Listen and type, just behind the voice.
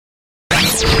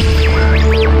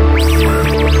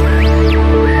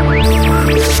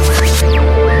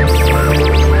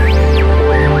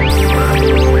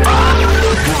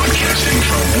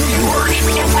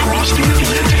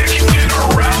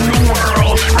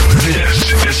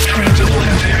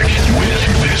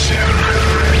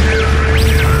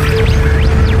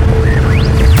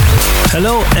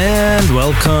Hello and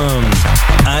welcome.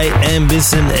 I am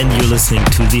Bissen and you're listening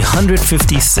to the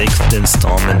 156th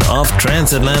installment of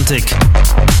Transatlantic.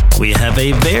 We have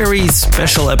a very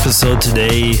special episode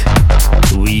today.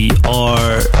 We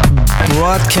are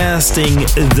broadcasting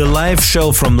the live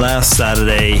show from last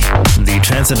Saturday, the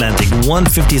Transatlantic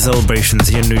 150 celebrations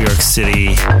here in New York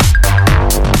City.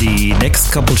 The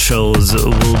next couple shows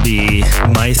will be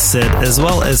my set as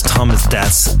well as Thomas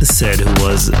Dat's set, who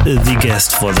was the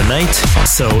guest for the night.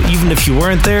 So even if you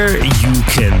weren't there, you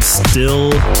can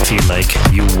still feel like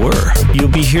you were. You'll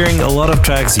be hearing a lot of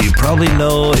tracks you probably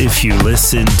know if you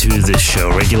listen to this show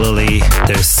regularly.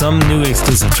 There's some new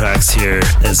exclusive tracks here,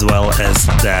 as well as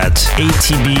that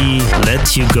ATB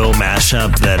Let You Go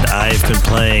mashup that I've been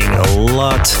playing a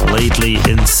lot lately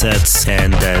in sets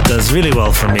and does really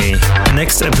well for me.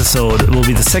 Next episode will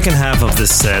be the second half of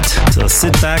this set, so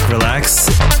sit back, relax,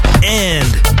 and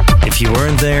if you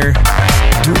weren't there,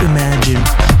 do imagine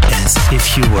as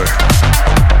if you were.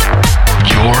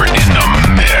 You're in the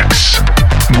mix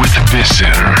with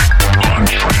Bissen on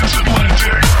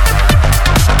Transatlantic.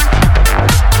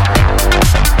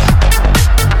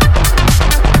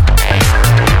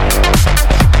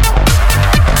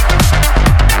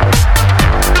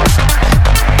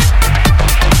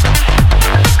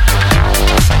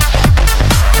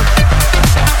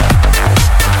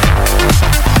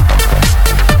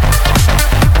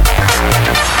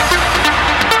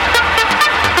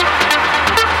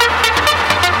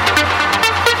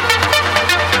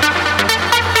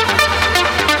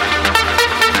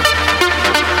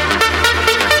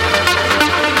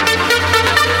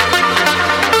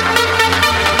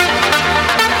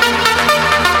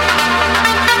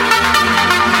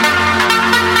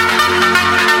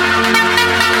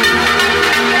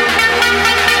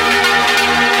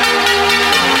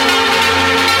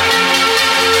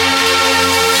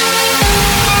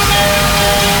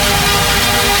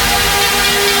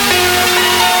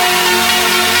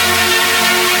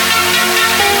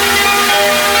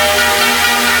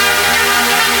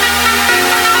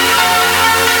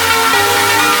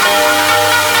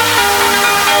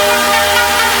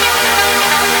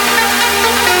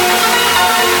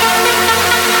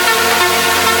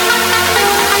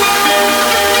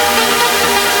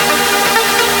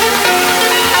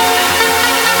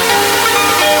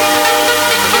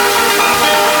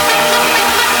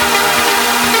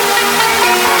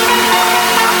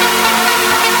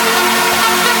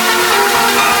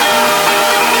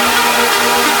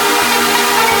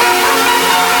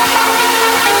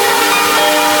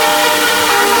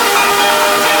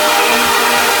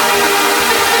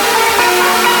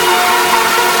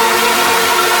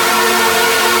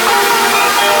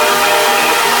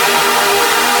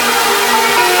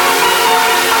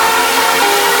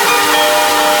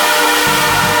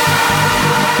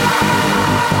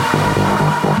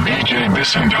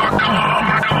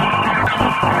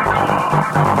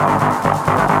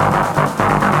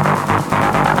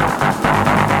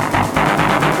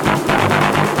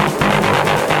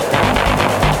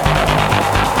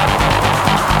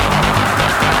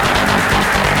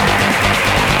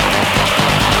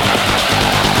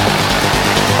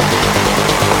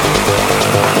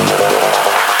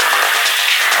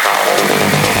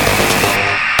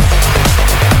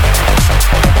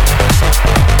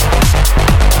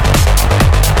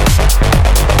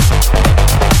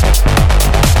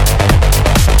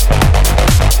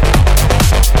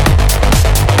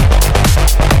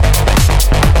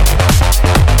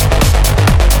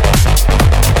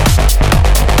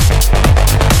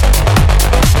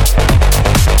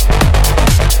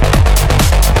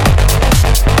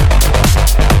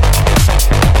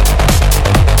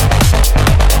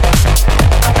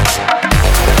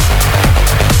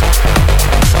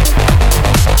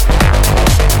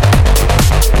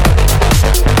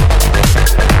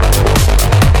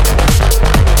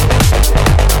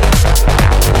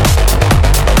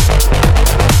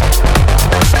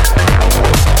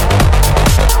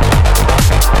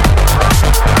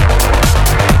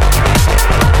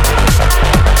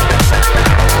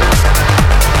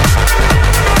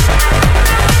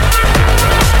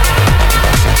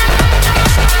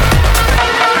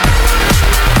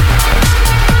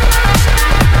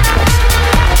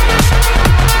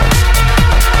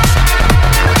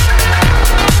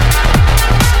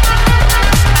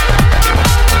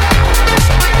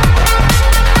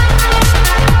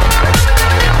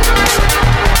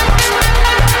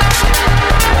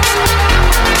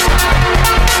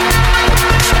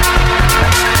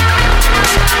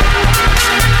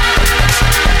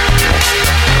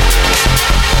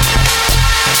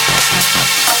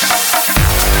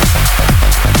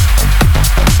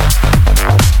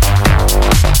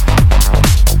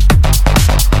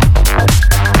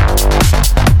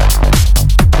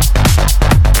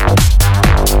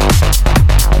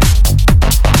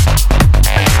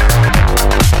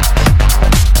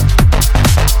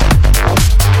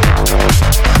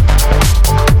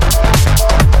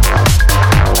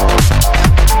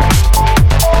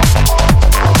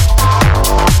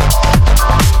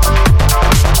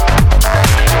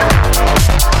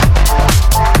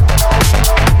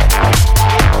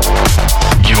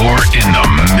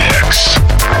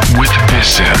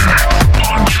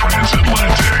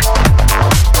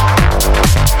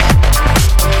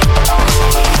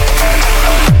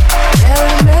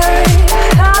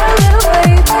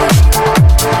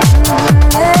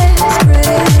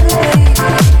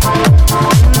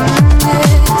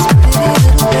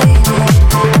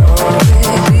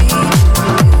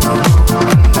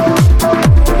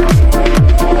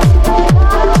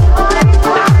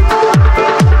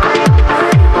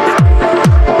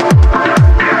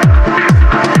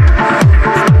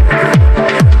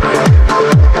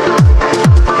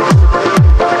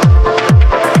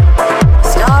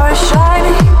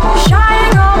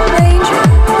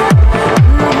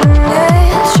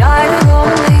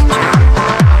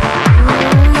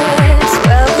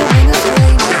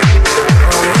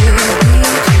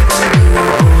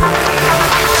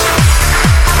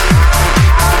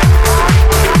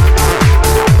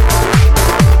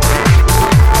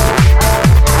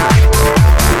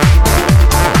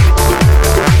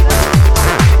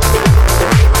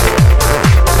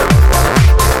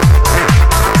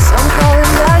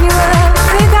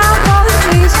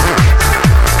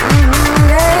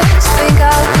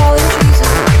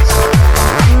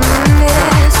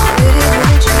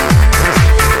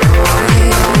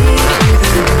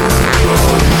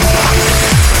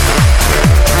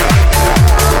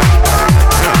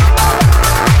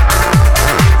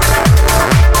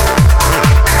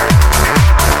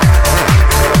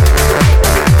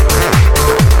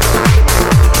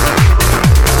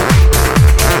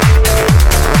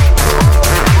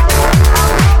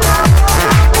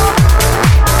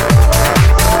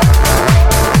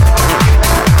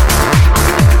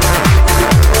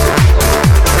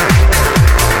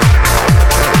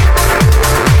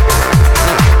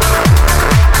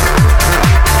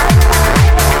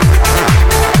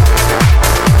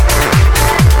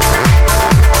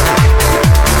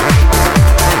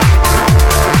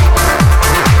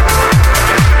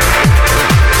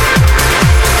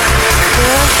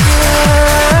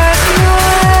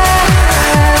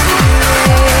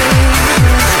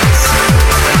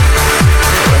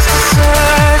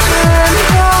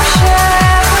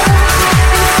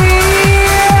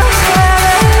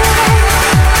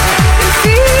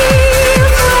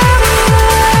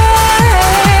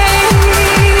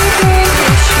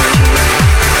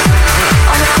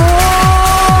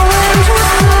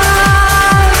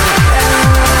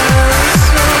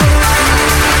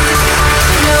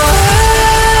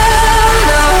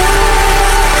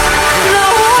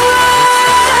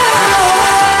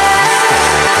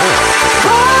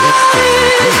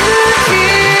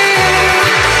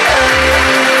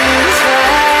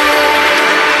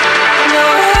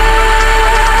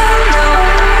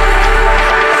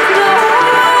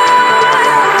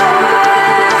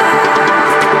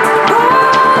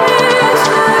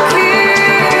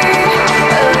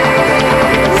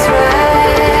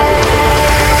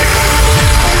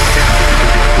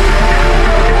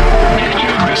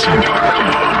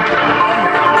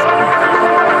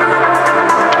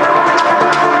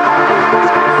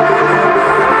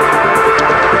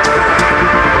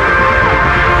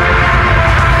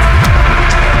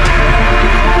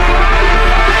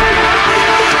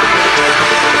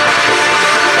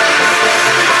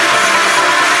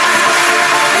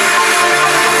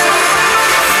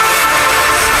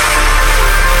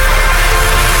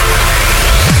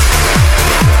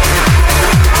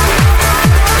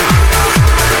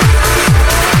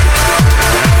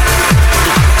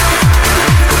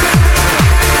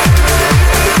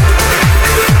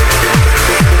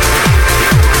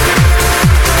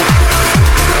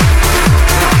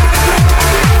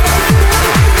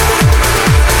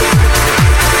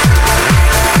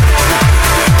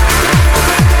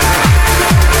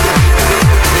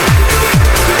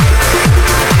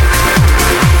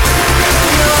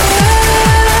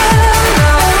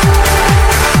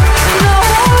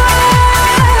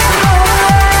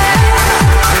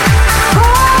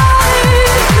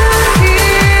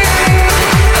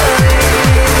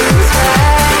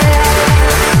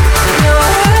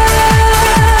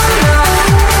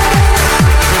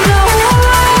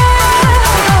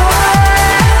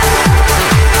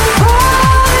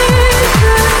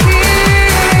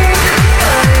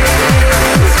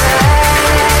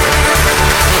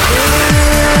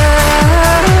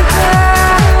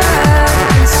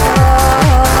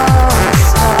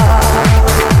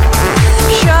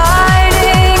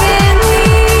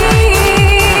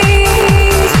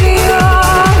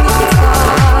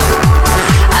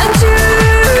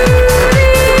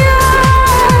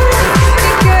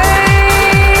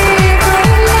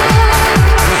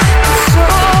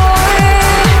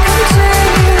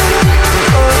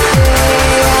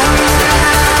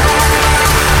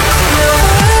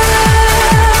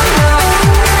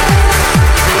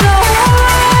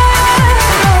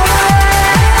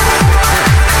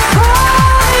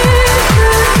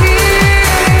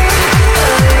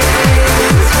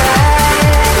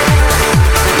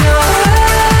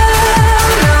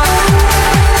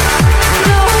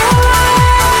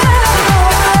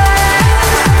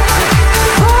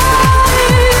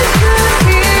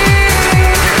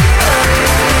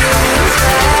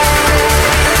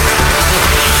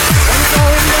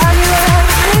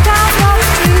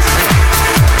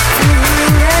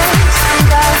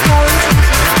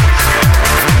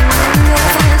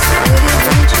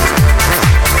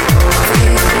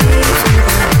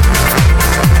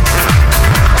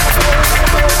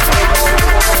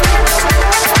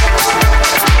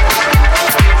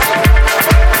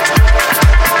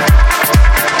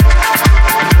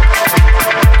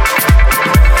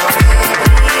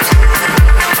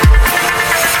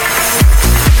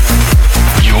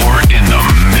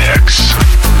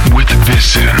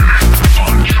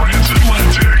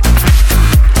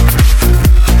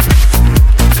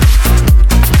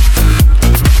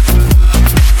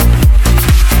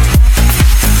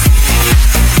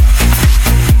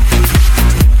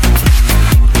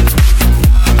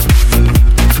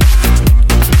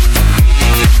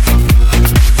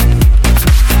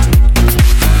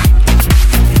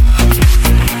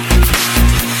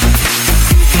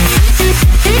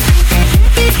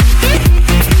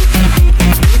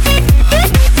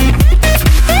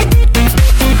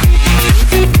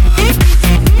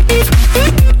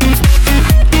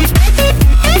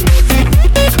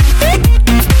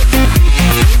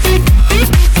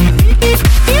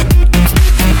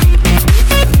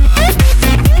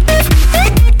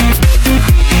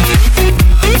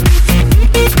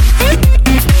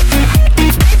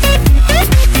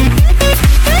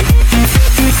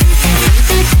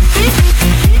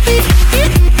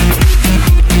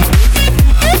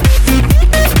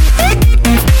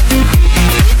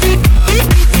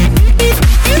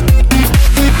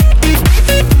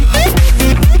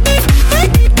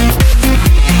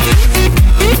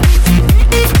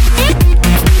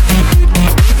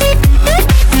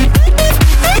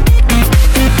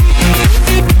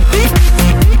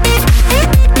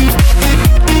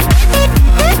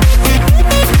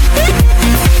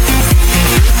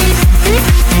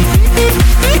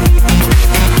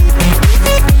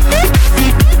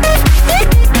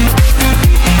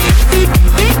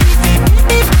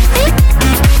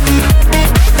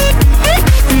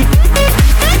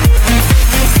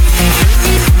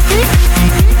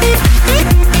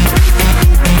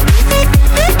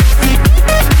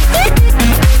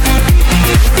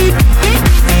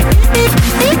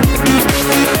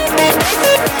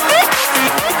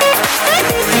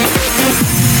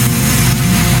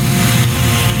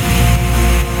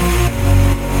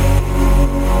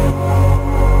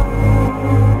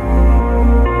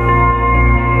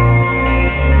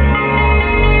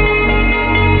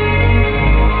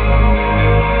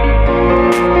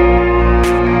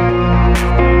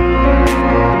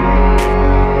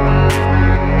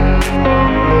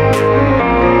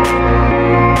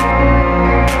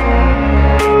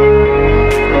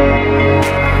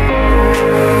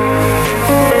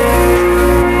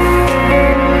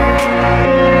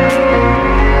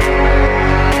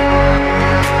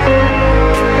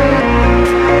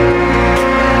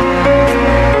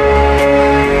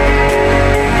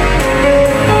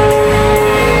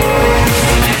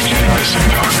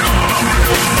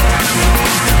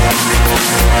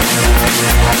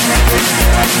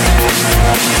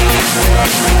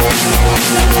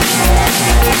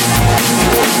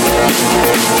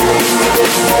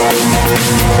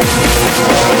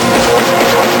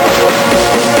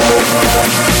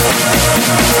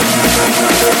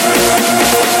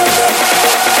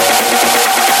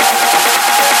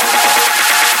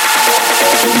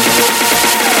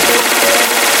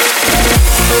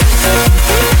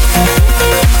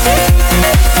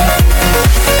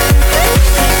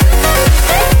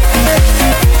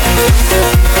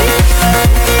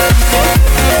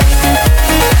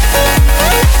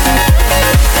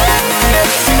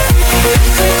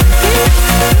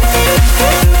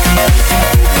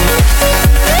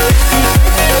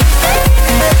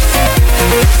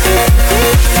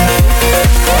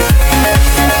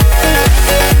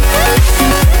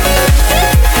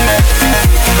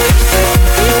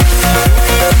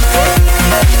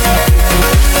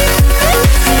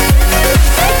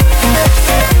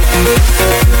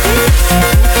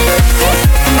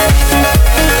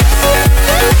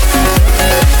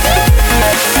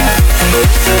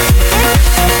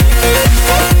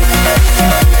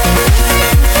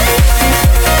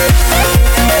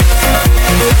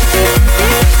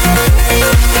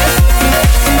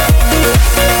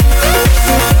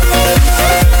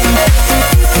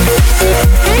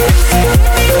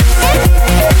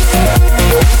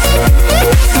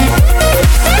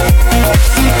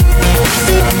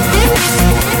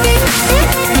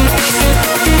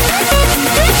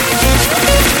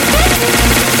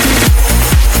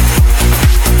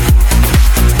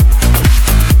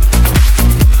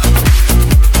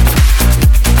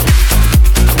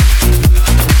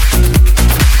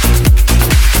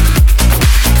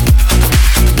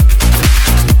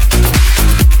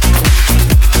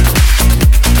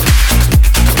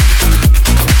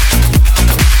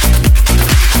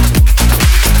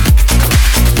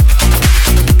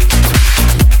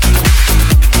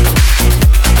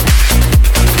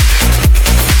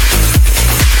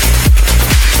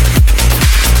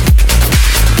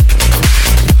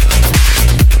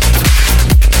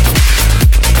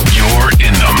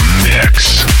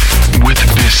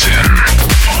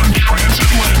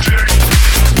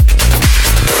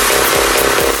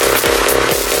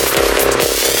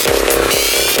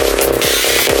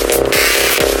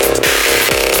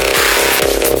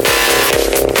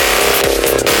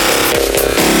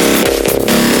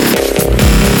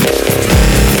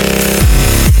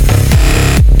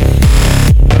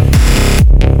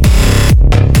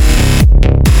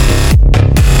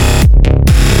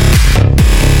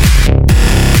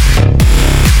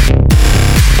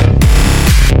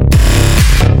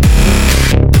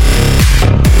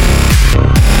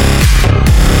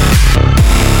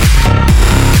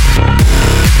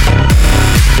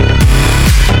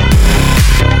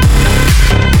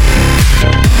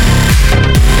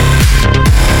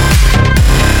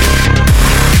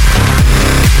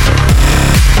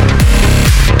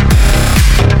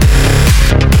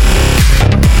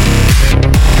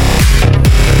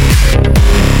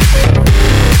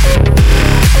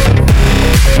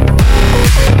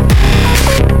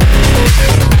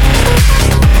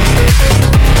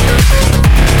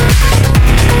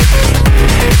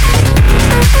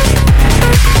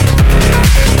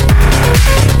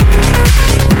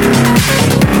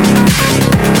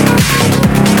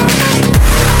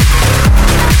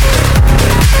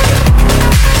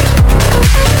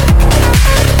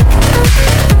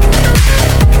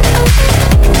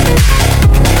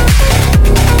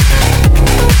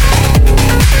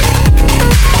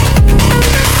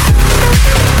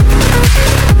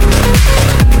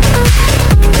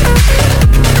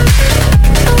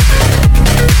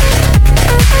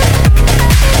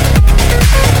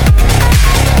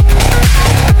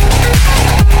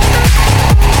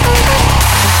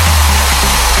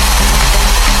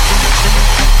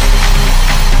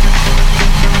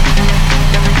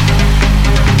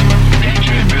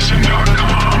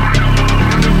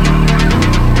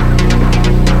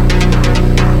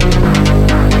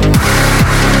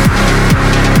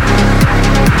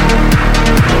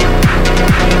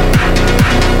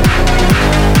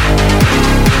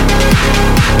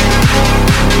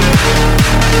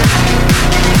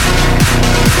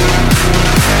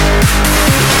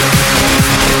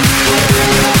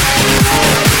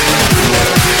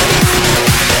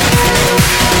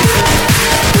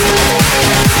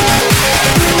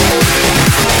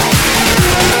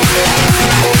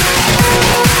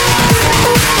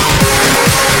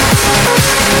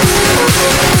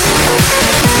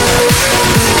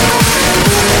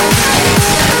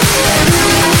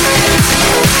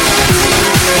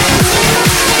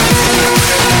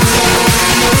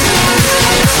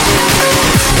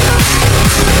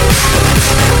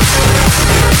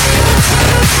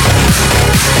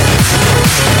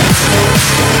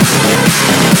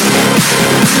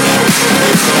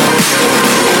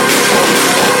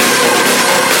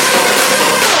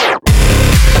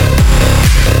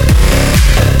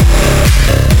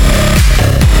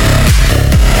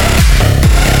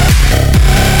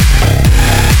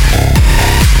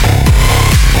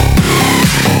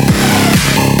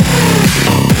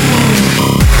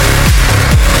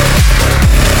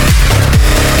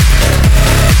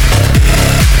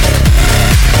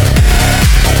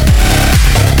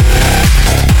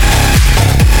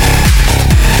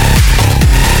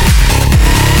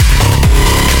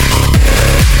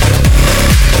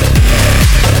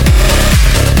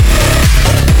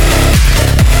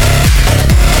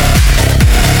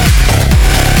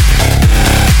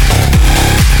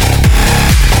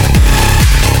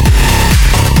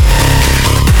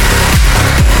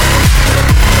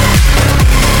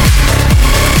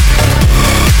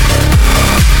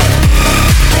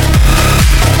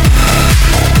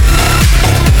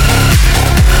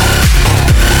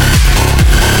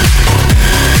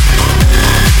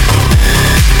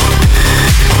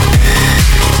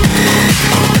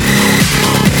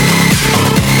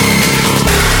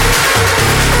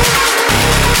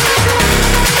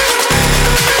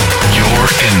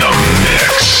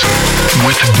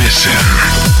 Bissin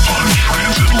on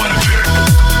Transatlantic.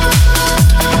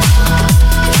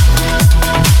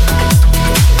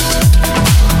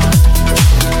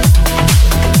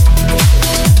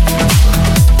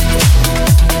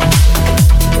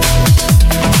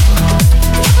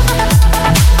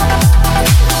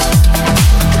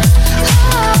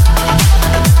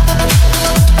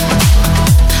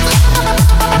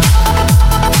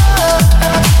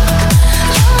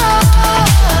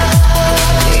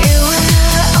 You and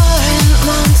I are in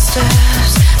my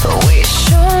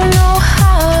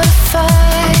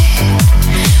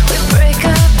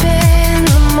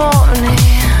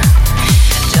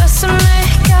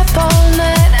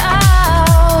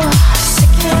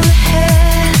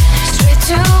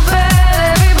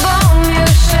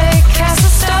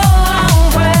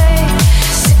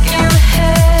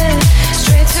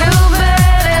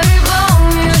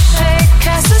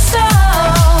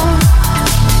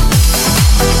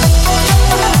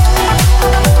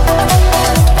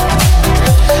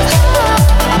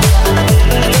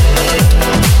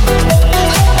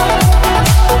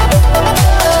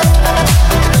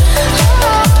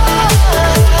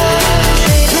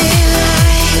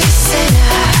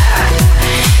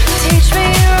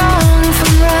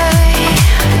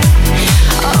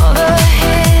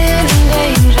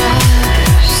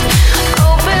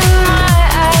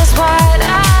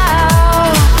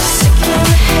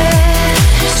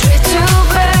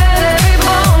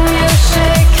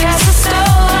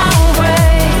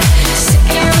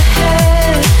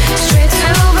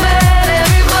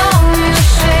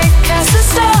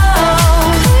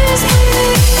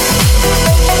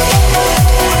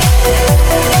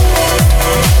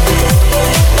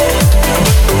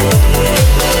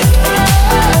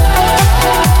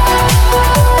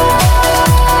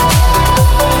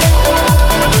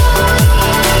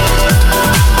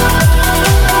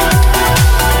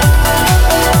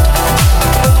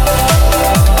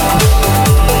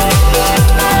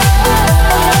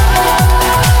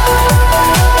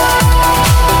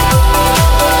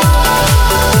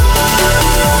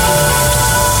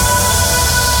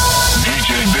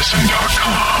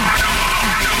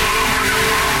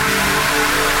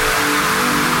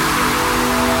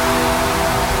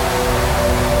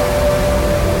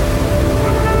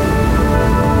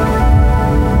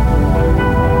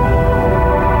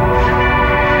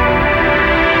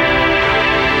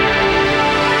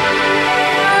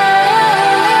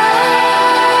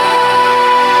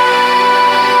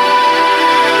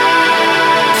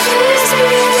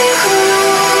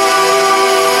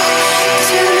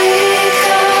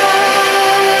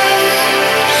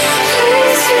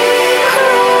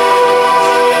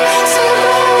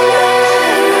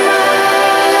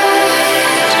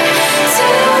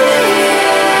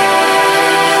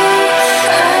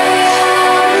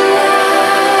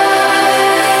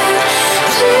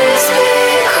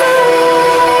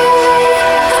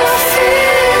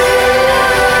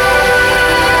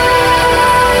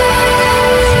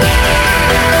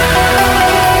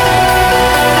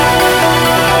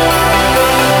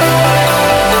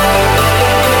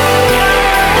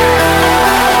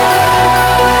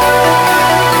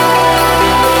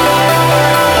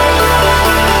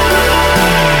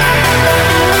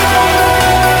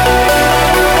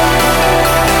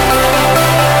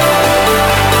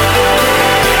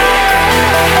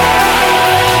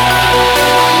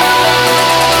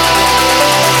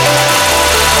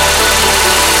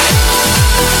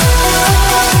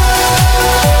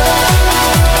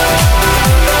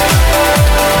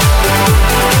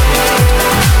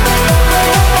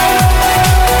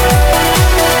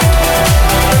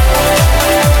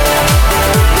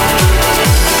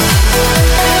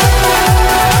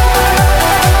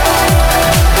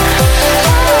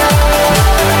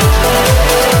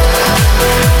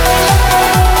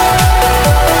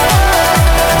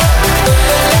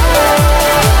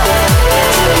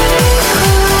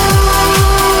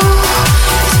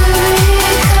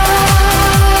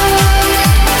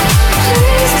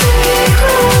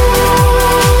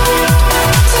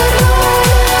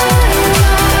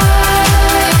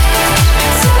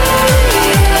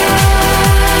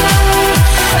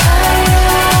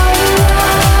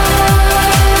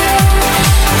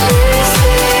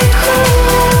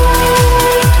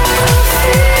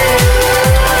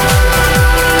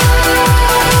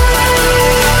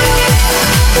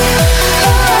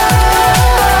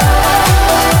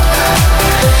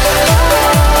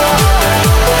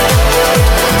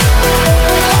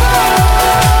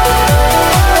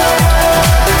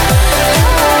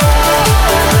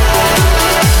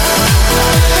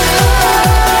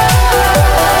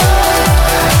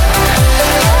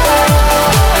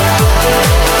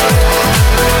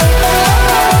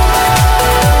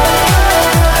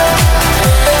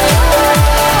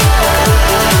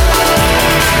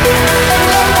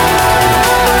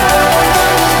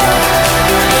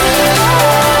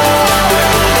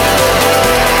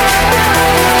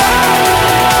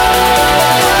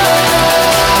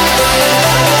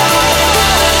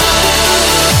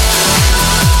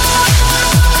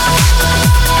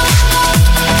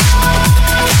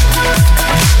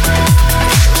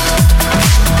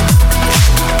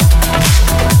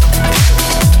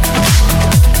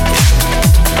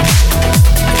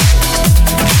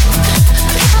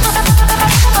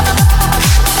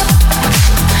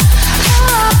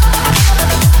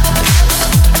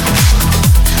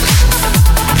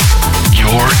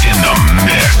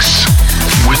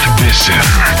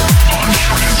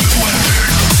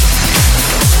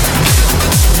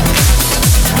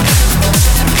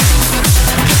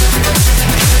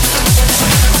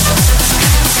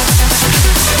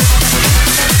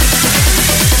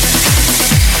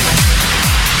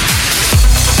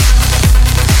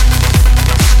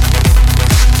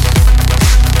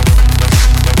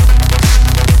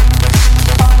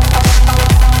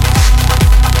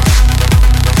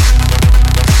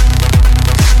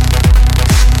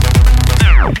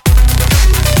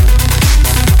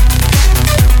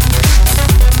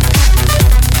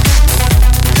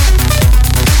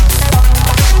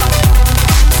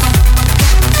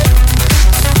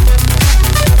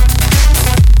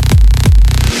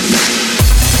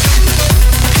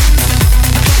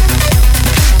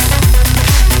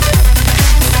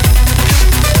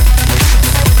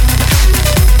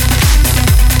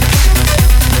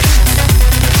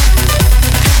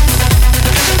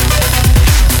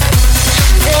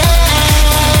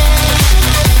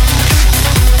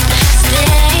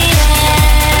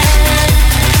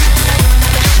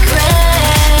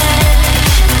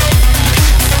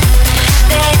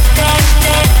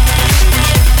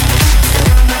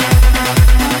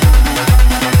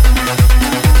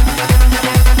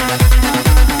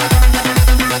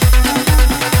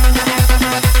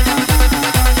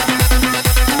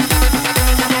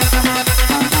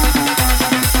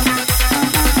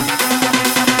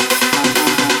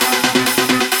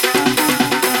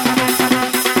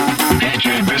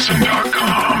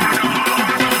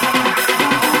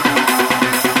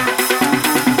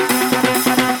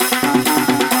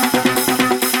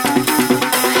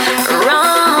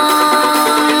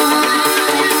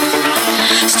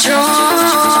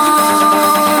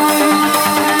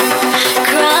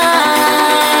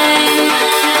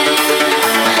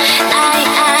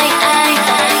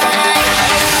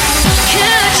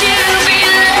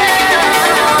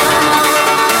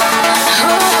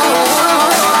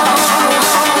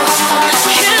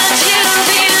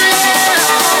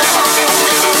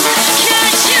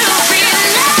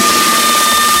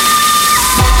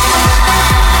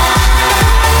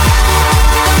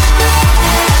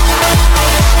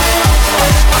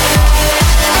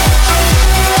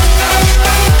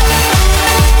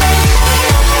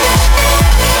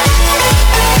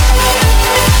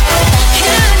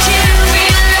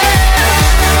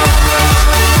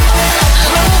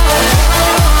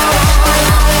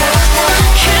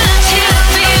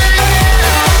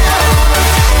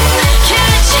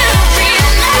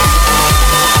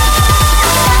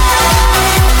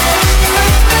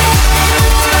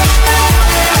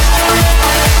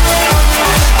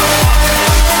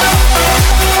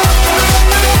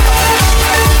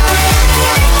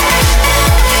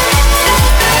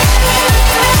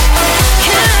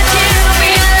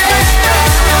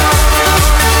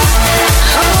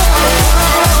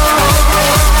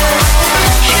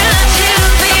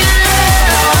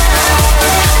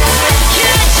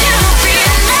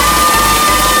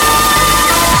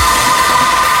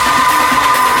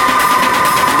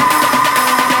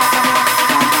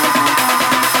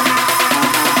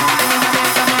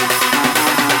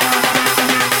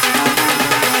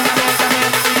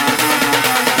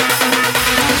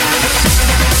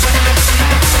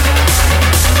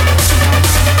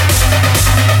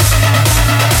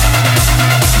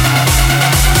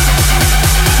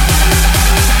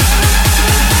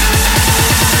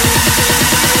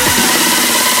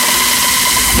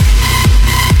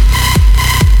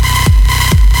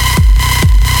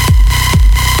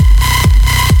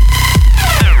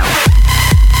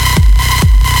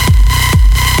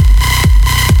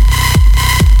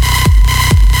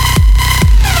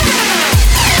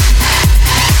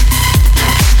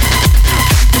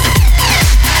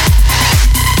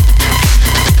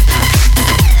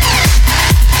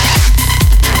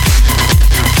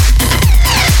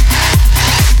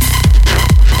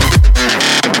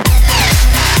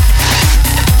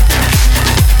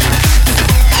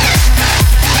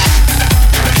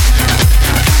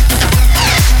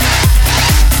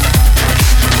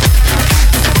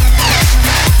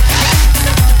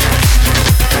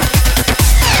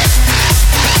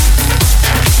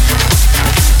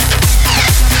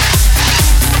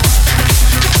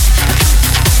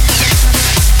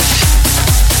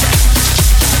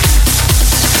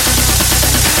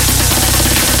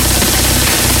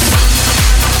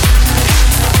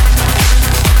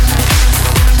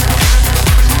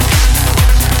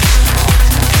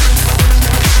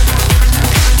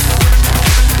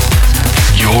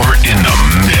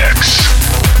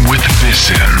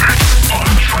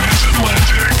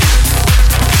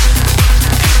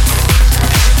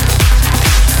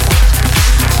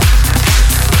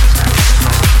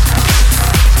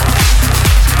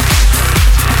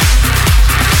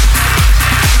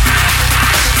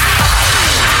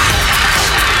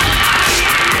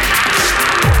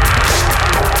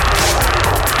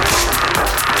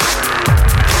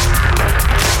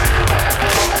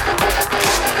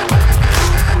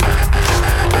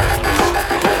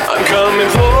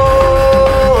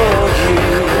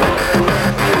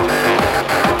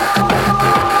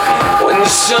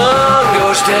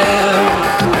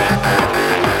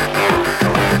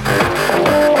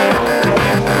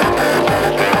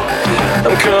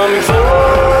coming for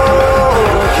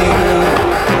you.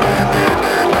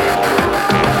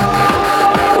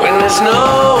 When there's no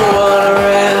one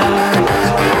around,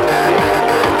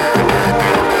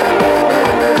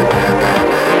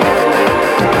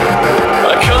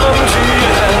 I come to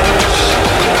your house,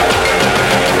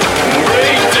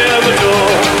 break down the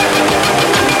door.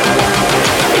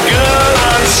 Girl,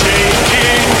 I'm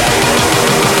shaking,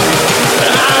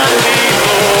 and I need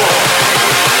more.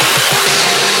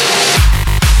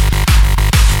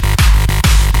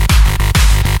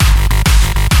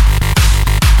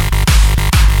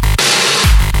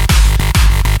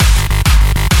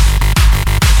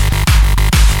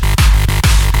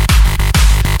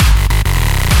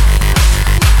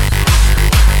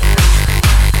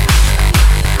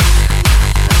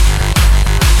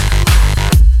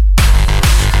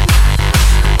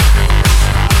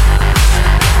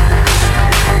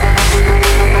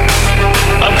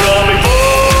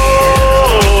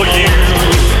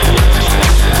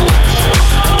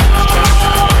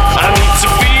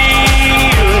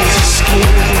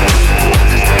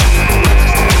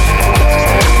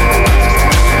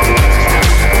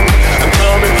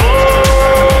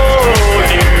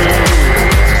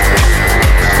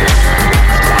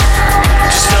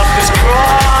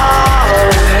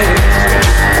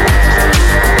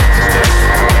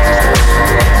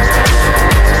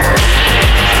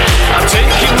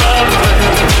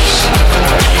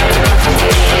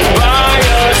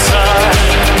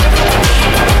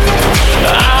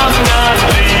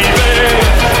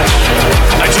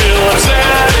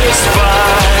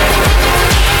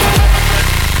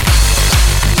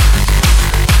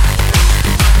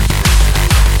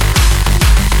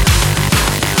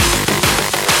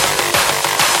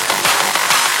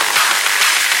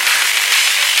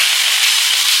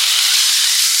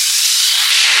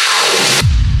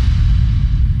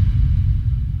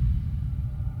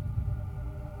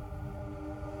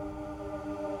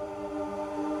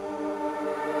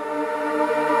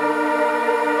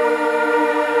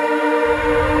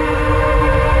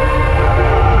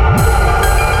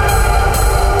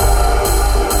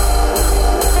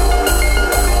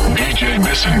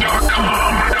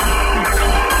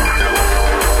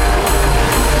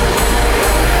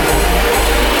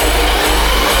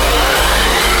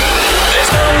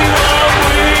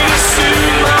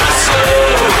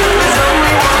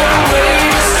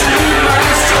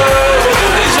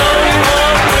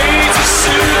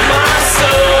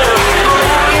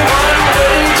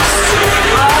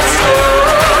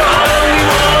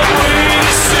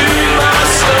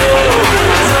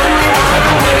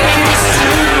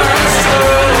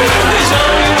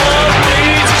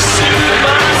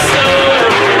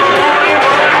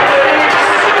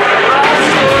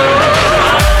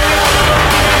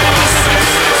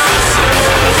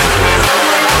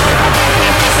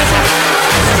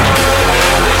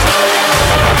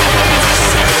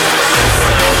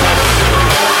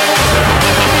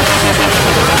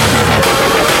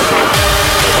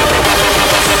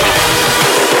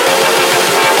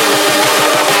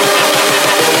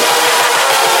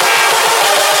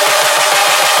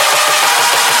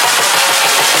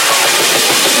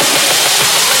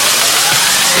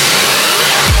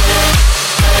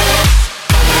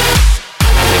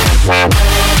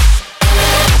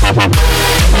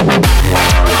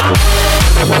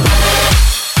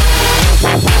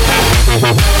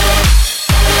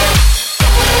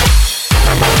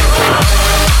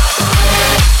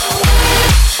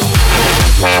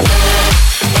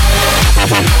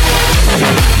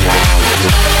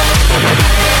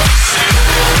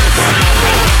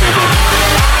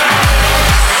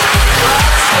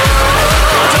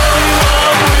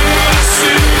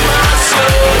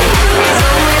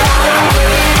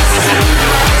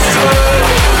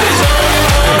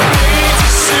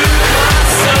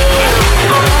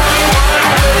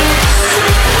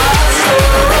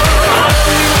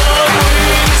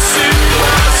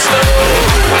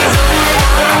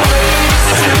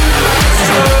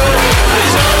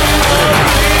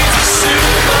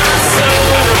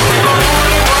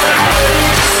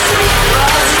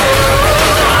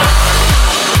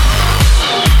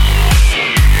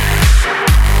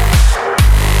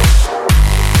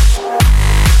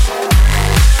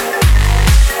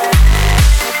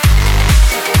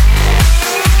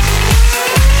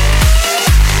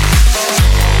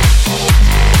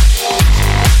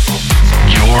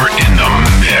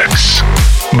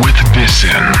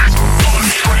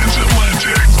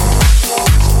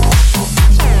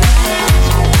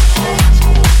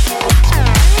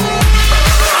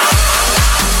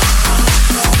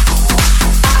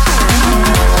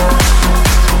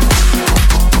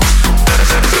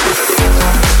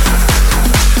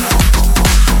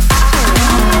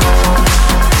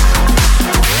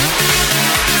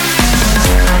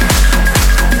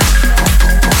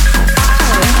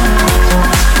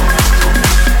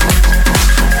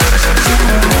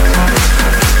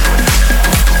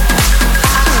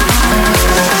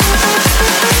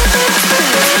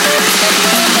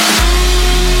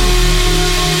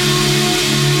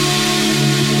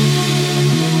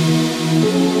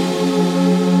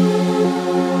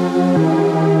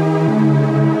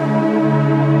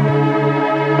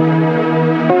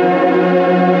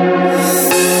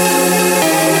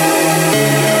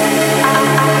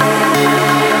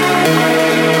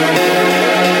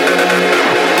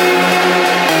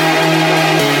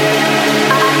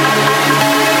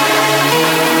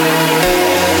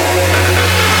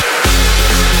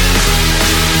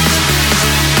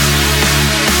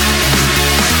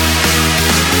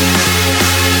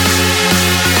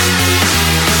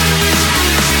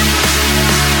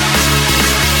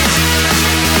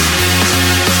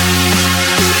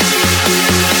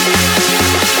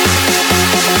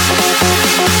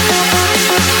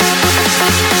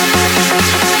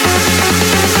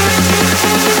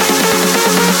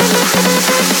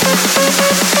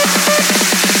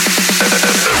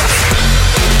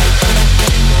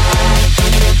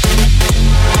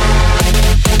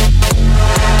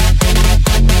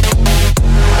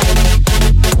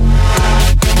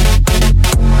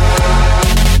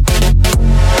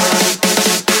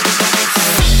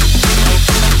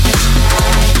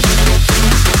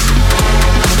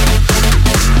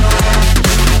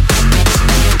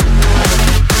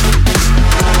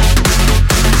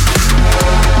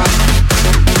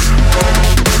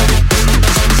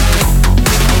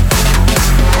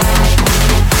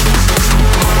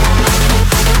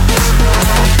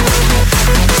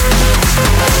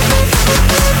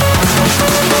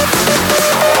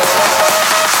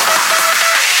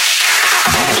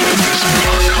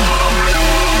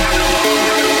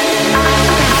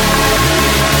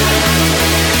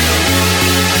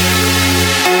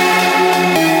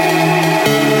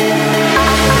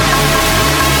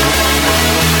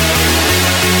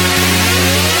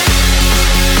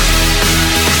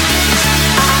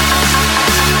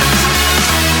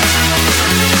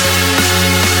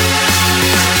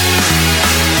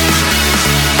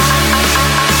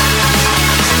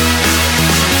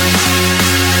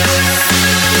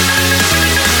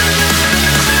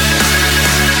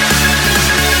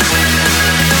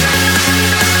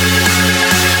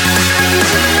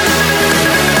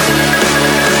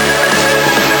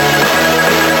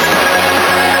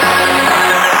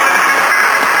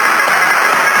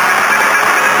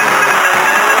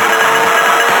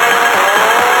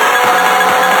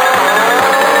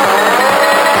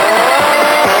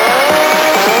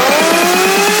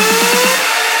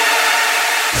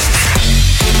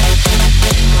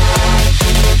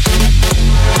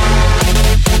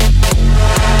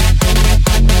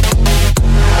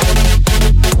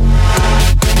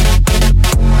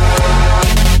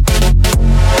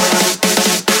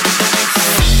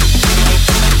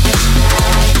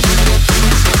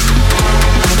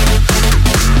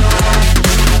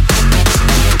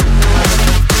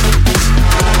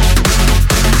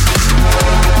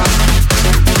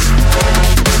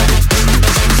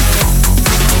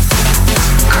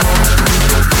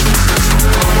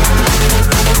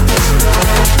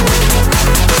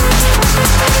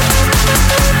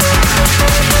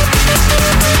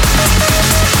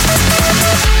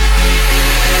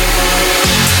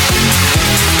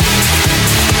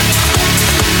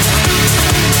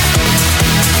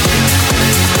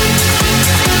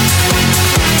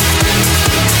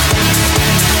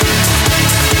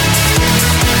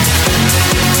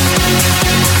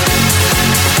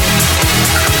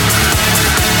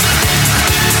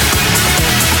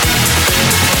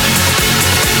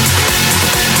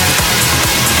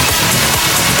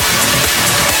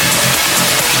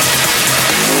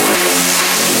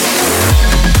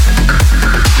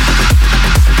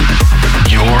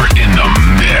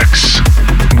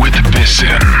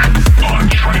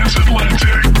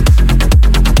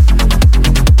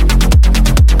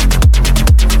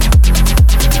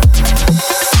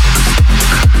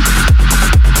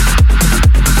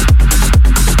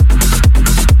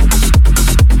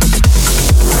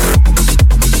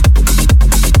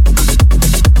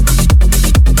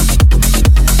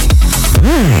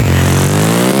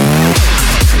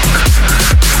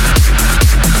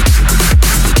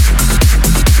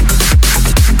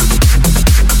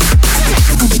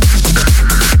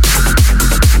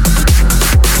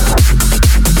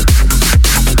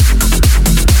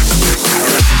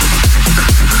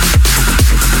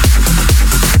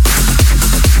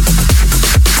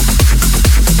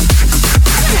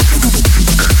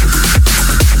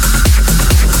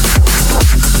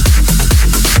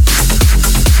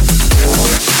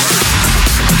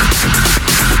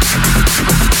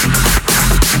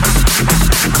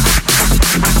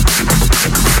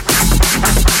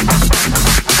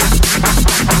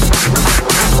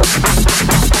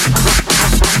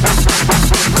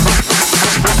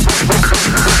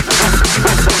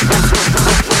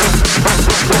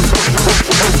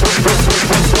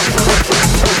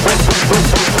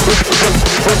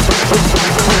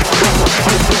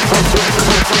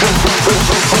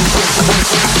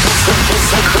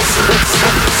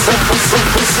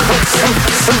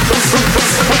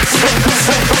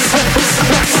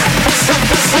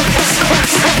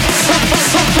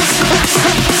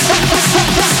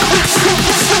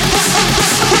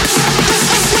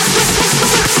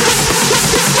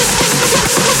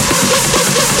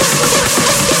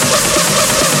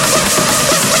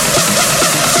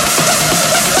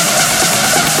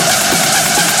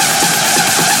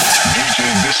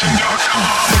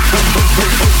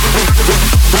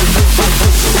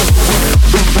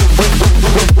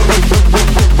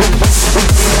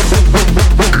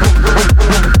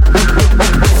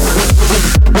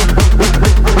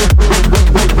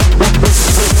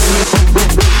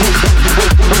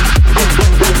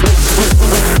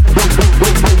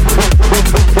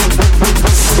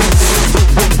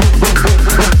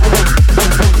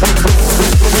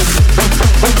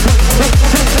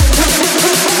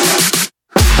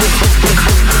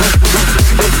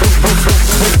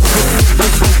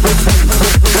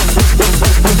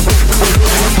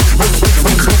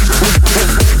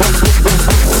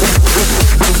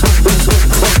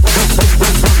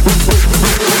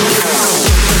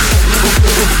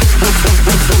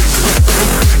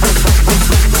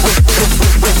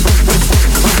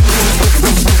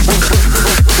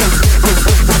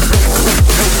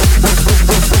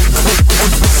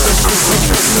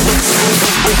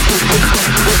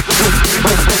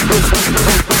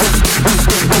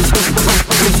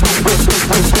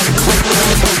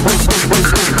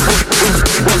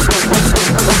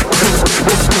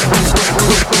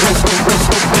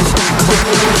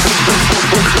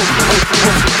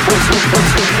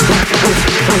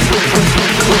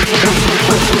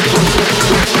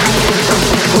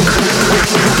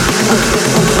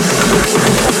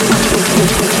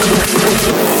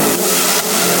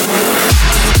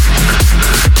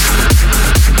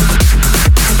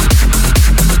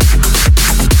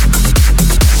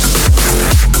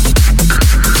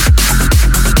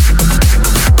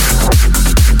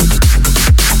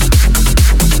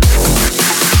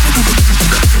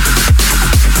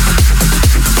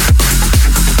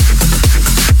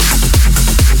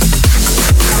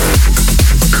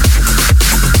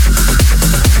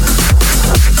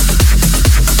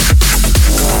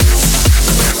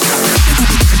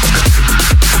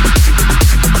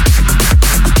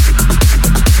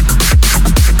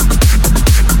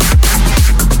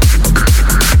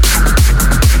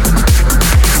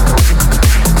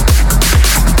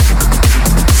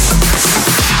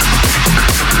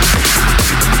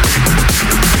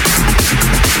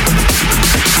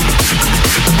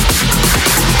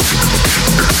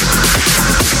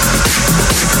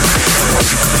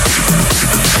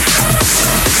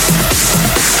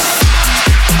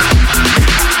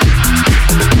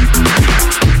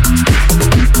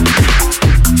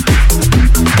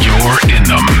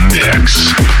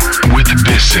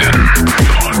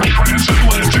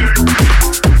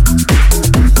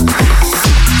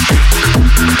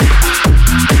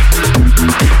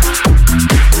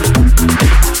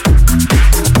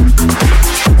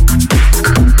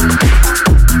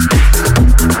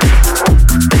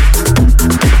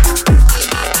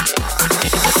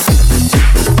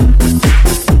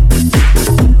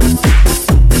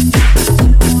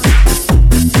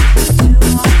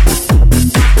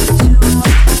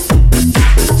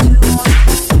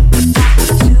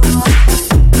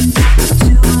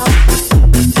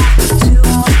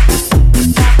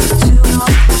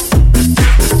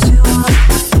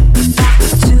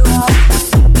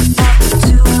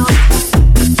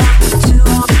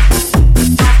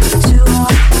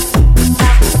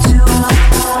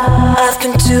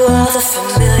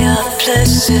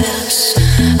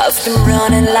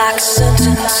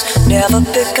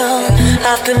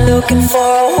 I've been looking for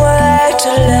a way to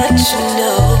let you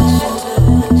know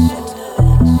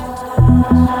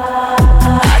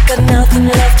I got nothing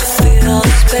left to fill all the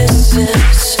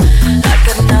spaces. I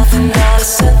got nothing more to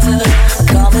center.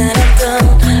 Coming and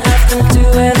done. I've been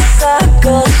doing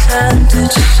cycles and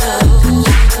it shows.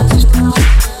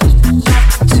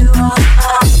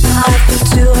 I've been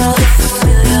to all the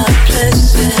familiar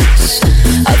places.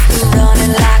 I've been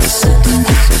running like a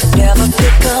sentence, never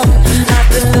begun. I've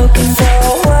been looking for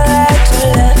a way to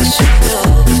let you know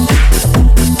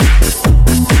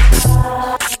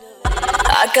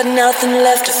I got nothing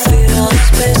left to fill the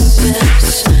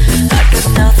spaces. I got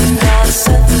nothing more to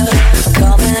center.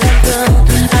 Coming and done.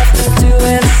 I've been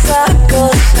doing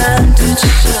cycles and it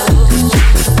shows.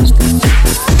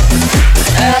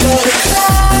 Every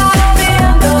cloud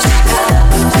in the sky,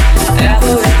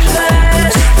 every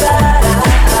place that I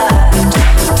hide.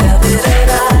 Tell me that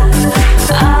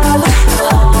I was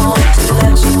wrong to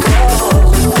let you go.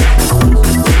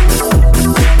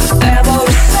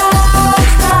 Every sound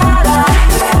that I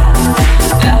hear,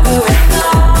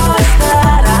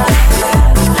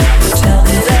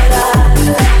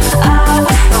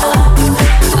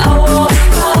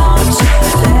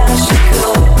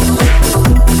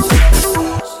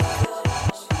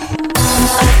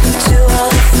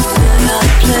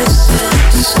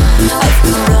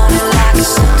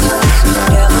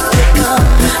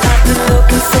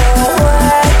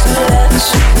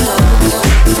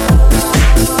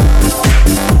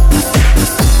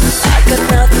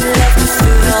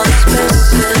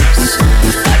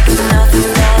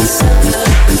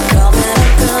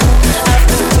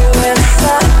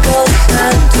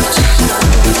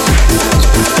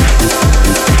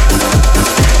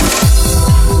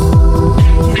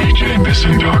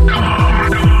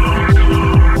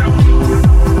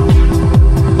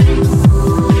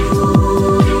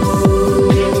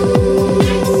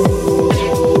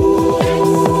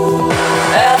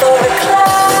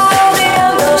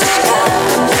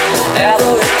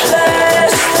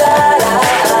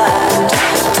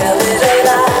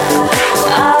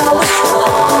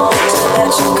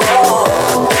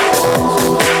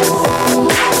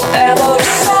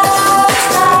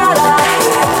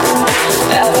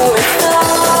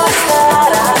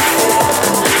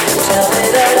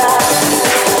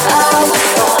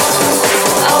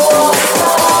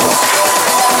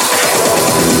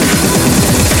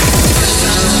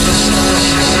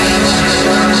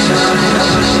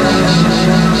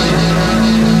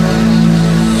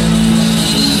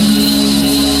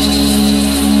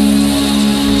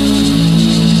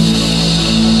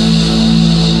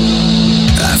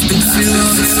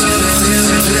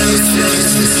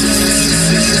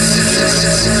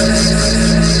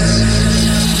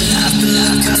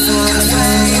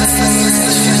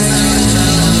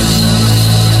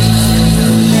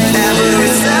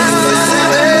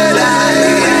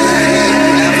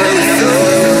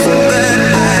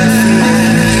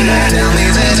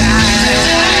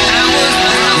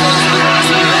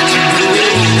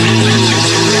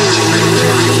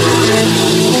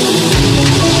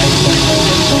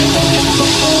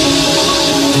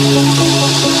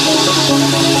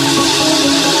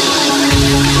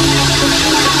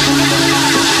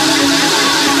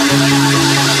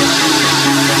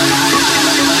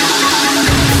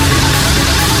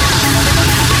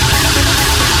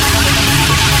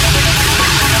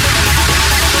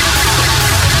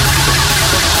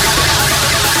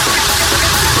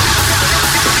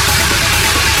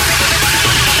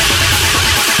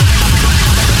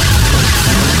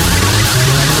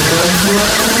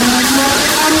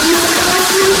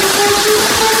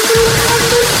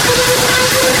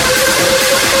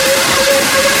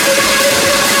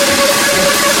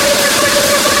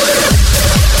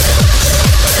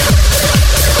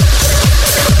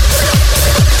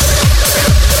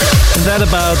 That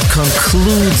about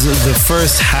concludes the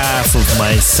first half of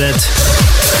my set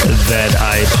that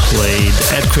I played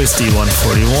at Christie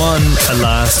 141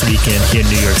 last weekend here in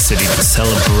New York City to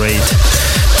celebrate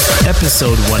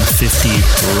episode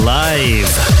 150 live.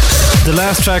 The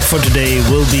last track for today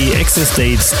will be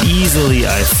Exostate's Easily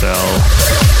I Fell,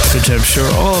 which I'm sure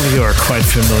all of you are quite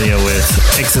familiar with.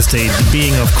 Exostate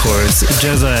being, of course,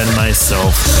 Jezza and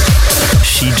myself.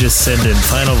 She just sent in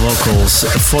final vocals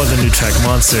for the new track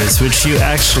Monsters, which you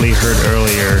actually heard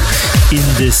earlier in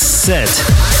this set.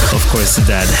 Of course,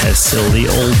 that has still the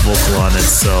old vocal on it,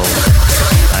 so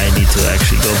I need to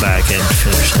actually go back and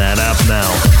finish that up now.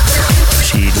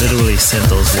 She literally sent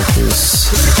those vocals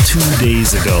 2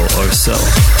 days ago or so.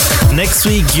 Next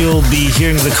week, you'll be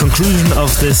hearing the conclusion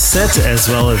of this set as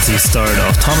well as the start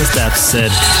of Thomas Dapp's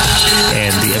set,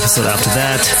 and the episode after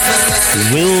that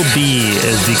will be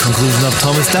the conclusion of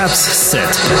Thomas Dapp's set.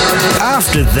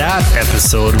 After that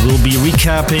episode, we'll be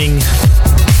recapping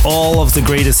all of the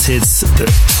greatest hits,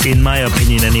 in my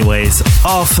opinion anyways,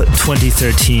 of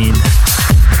 2013.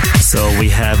 So we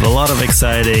have a lot of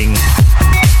exciting,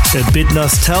 a bit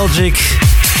nostalgic,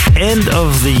 end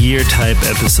of the year type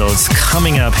episodes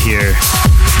coming up here.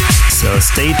 So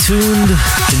stay tuned.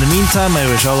 In the meantime, I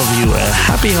wish all of you a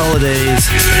happy holidays.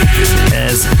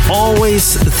 As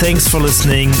always, thanks for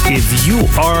listening. If you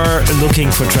are looking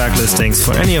for track listings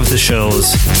for any of the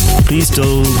shows, please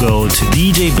do go to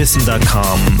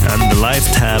djbissen.com. On the live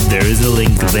tab, there is a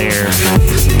link there.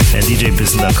 And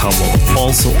djbissen.com will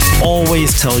also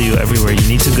always tell you everywhere you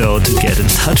need to go to get in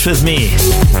touch with me.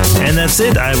 And that's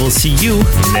it. I will see you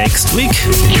next week.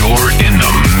 You're in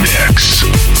the mix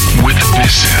with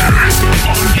Bissen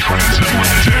on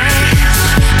Transatlantic.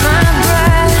 My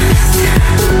breath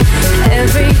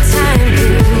every time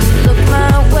you look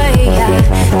my way. I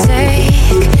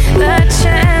take the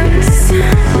chance,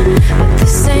 but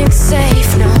this ain't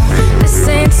safe. No, this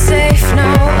ain't safe. No,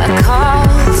 I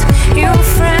called you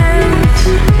friend,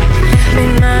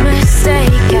 made my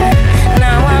mistake, and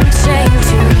now I'm chained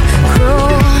to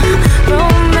cruel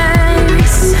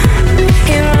romance.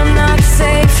 Here I'm not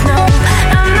safe. No,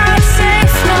 I'm not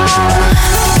safe. No.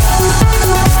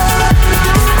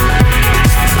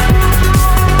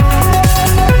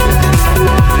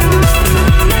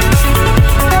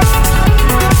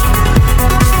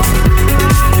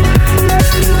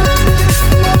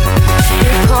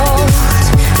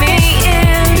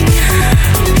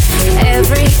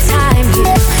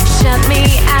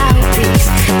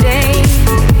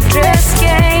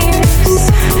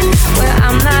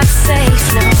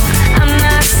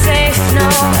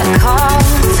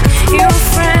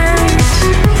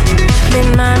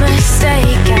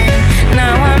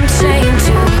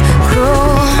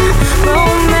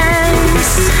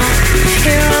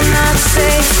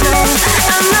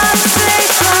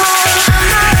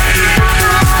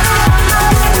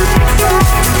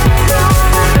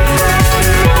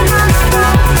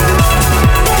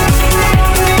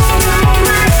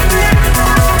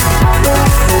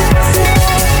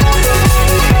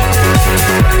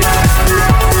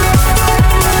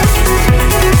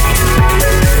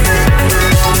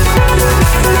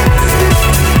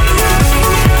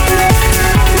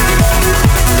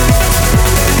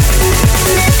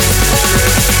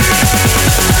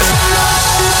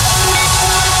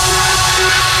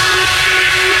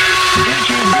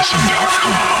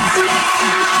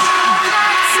 DJBissen.com.